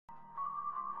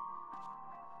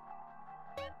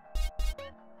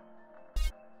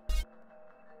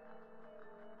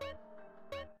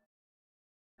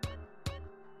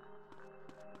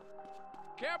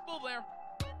Careful there.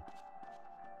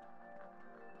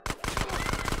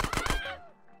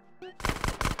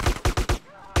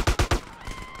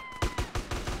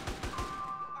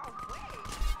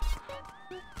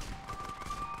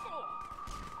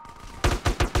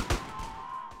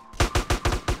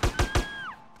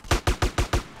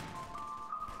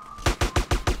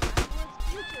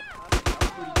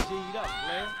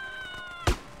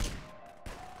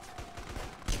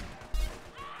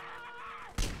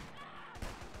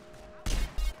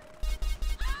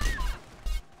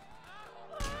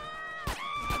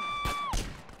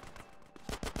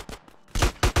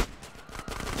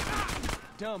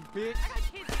 Dumb bitch. I got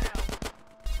kids, you know.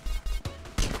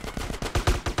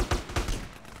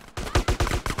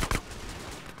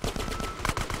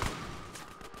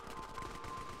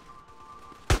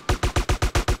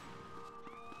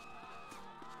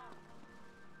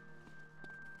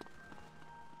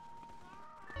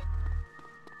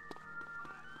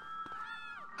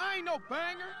 I ain't no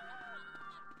banger.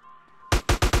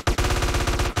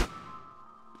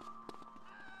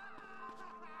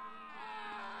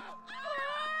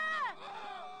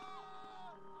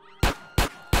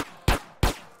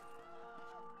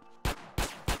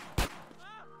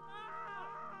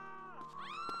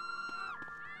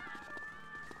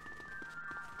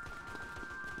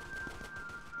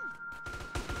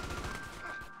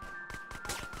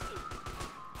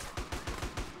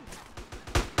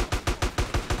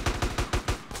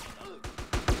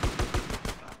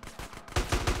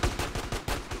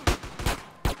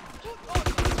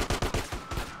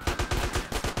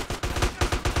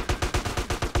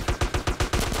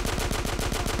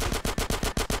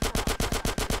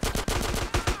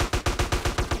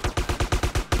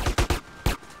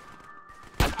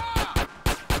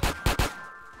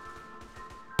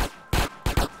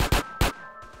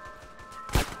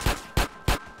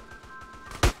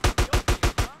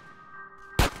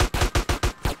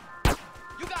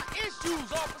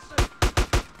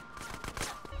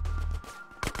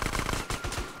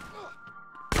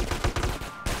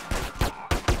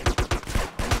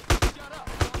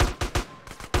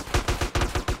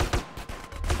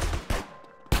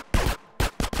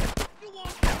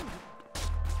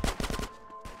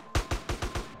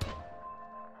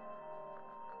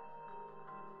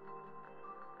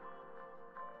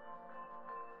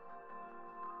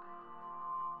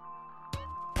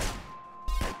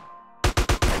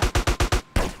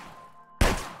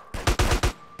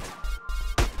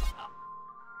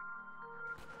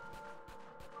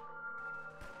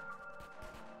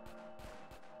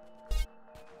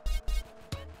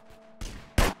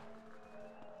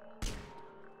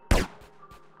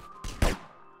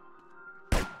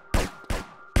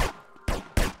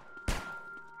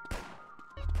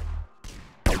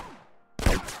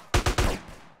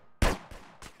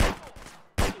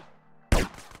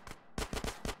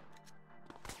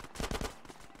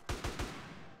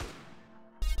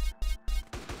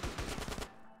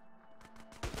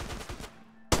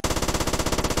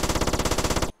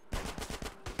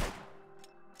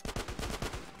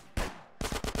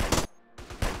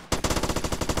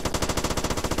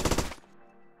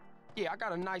 Yeah, I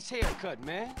got a nice haircut,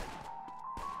 man.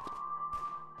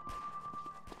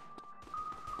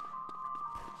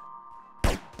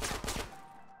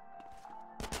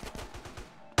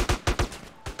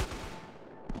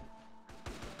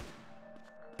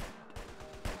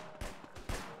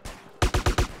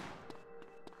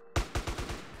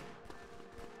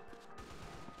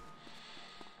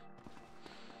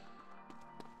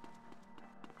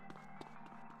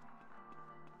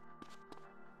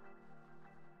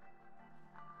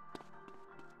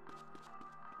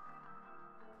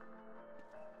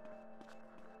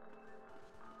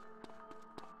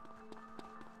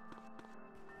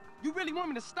 You really want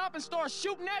me to stop and start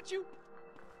shooting at you?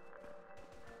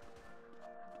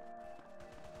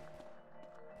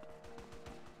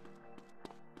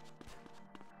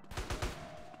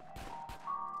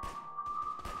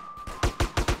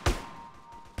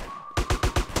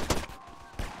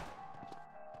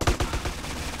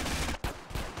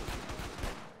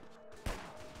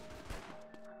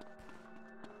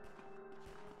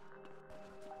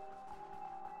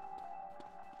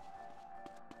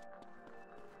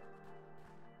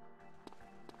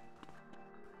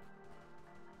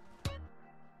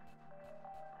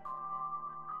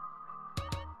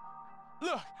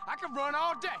 Look, I can run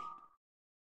all day.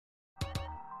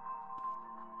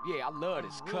 Yeah, I love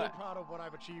this I'm really cut. proud of what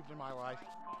I've achieved in my life.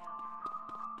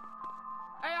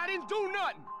 Hey, I didn't do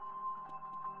nothing.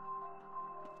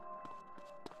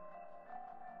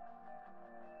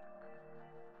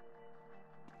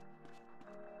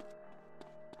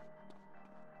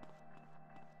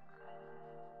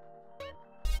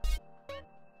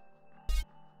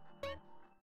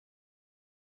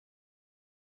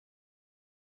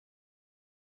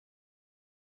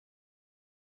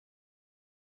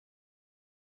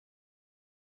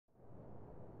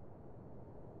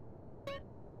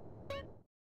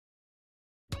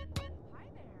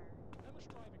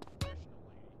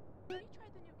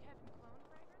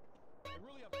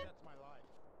 upsets my life.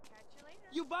 Catch you later.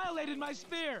 You violated my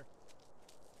sphere!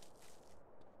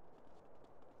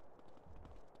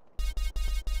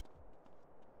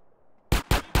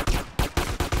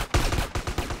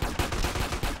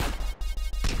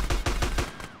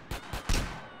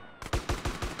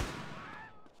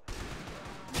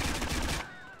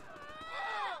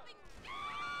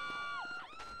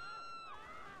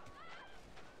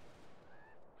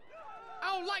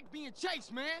 I don't like being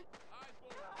chased, man.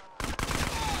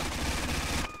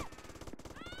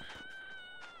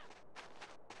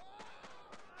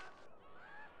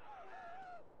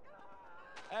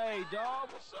 Hey, dog,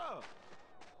 what's up?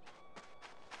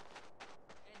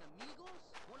 Enemigos?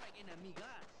 More like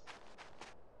enemigas.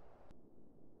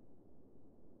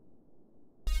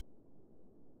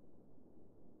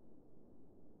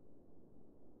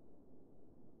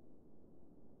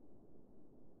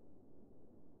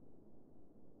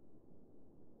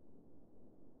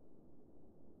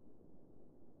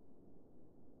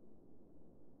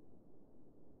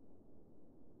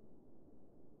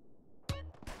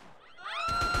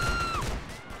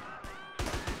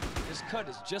 This cut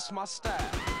is just my style.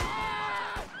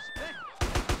 Respect.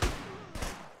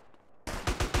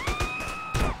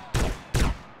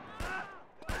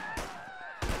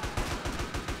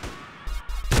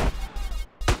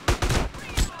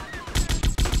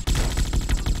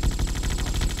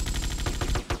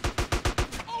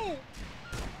 Oh!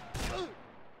 You're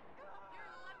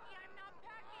lucky I'm not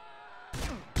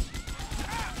packing.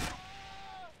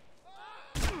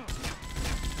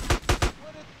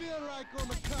 What it feel like on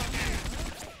the cockpit?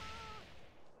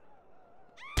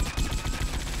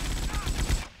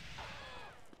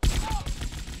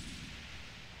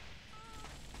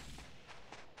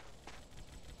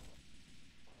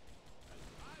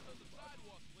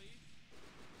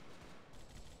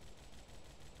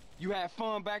 You had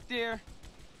fun back there?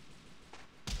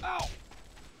 Ow!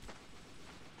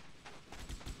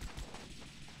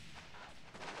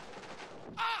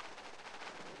 Ah!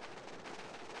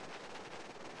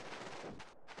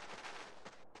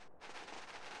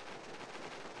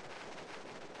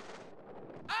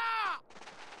 Ah!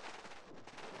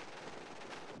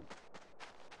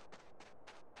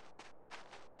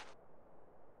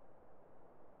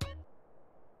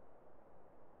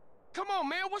 Come on,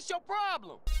 man, what's your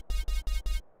problem?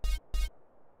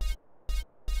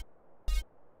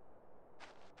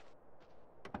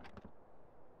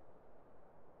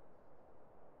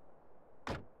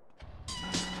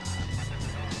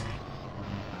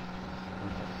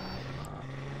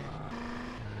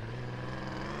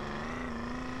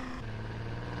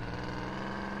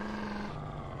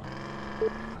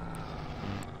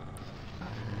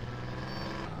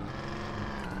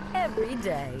 Every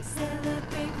day,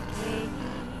 celebrate cake.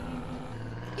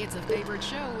 It's a favorite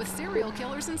show with serial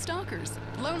killers and stalkers.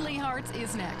 Lonely Hearts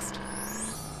is next.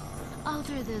 All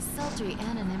through the sultry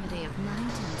anonymity of night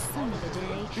and sun of the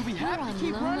day, Do we we're have to on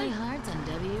keep Lonely running? Hearts on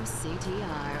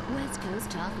WCTR, West Coast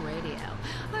Talk Radio.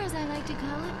 Or as I like to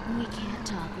call it, we can't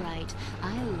talk right.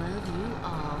 I love you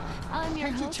all. I'm your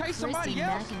Can't you host, chase somebody Christy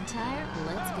else? McIntyre.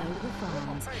 Let's go to the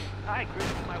phones. Hi, Chris.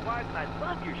 It's my wife, and I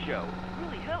love your show. It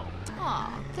really helped.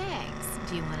 Aw, thanks.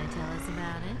 Do you want to tell us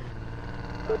about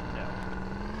it? No.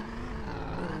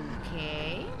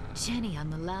 Okay. Jenny on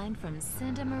the line from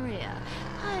Santa Maria.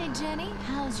 Hi, Jenny.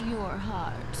 How's your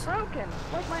heart? Broken,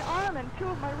 like my arm and two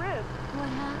of my ribs. What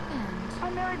happened? I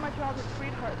married my childhood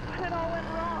sweetheart, but it all went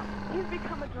wrong. He's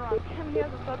become a drunk, and he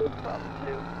has a substance problem,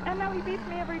 too. And now he beats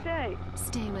me every day.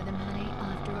 Stay with him, honey.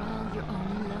 After all, you're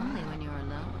only lonely when you're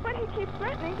alone. But he keeps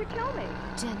threatening to kill me.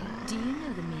 Jenny, do you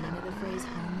know the meaning of the phrase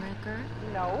homewrecker?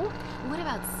 No. What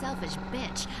about selfish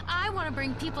bitch? I want to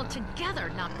bring people together,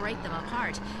 not break them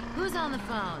apart. Who's on the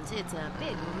phones? It's a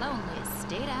big, lonely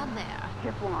state out there.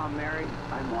 Just while I'm married,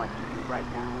 I'm watching you right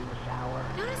now in the shower.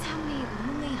 Notice how many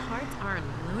lonely hearts are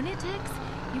lunatics?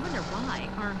 You wonder why,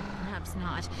 or perhaps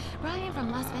not. Brian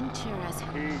from Las Venturas.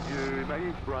 Hey, dude, my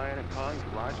name's Brian. I'm calling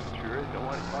from Las Venturas. I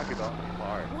want to talk about my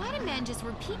bar. Why do men just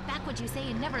repeat back what you say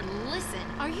and never listen?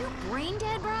 Are you brain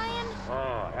dead, Brian?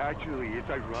 Oh, actually, it's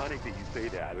ironic that you say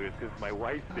that. It's because my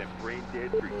wife's been brain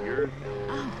dead for years now.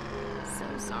 Oh,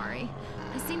 so sorry.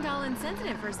 I seemed all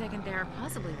insensitive for a second there,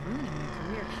 possibly ruining my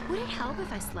career. Would it help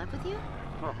if I slept with you?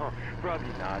 Probably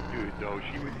not, dude. No,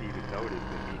 she wouldn't even notice.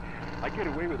 I get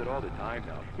away with it all the time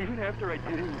now. Even after I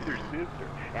did it with her sister.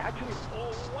 Actually,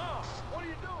 Oh, wow! What are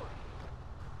you doing?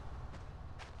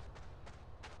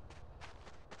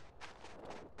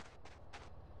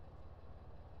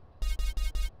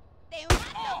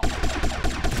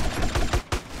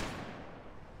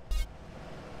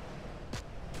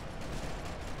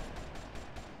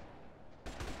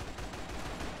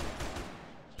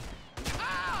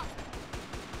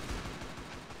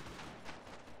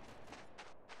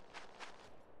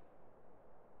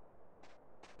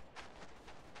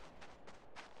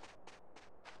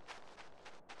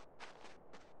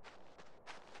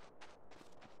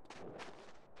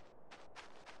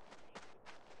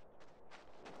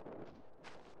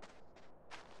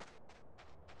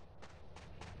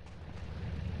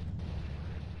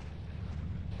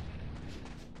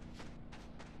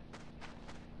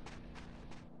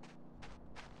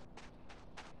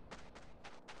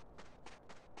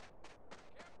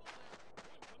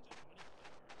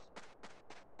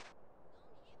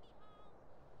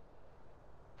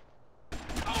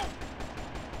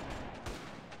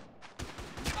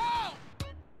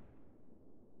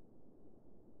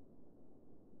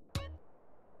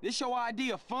 This your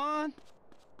idea of fun?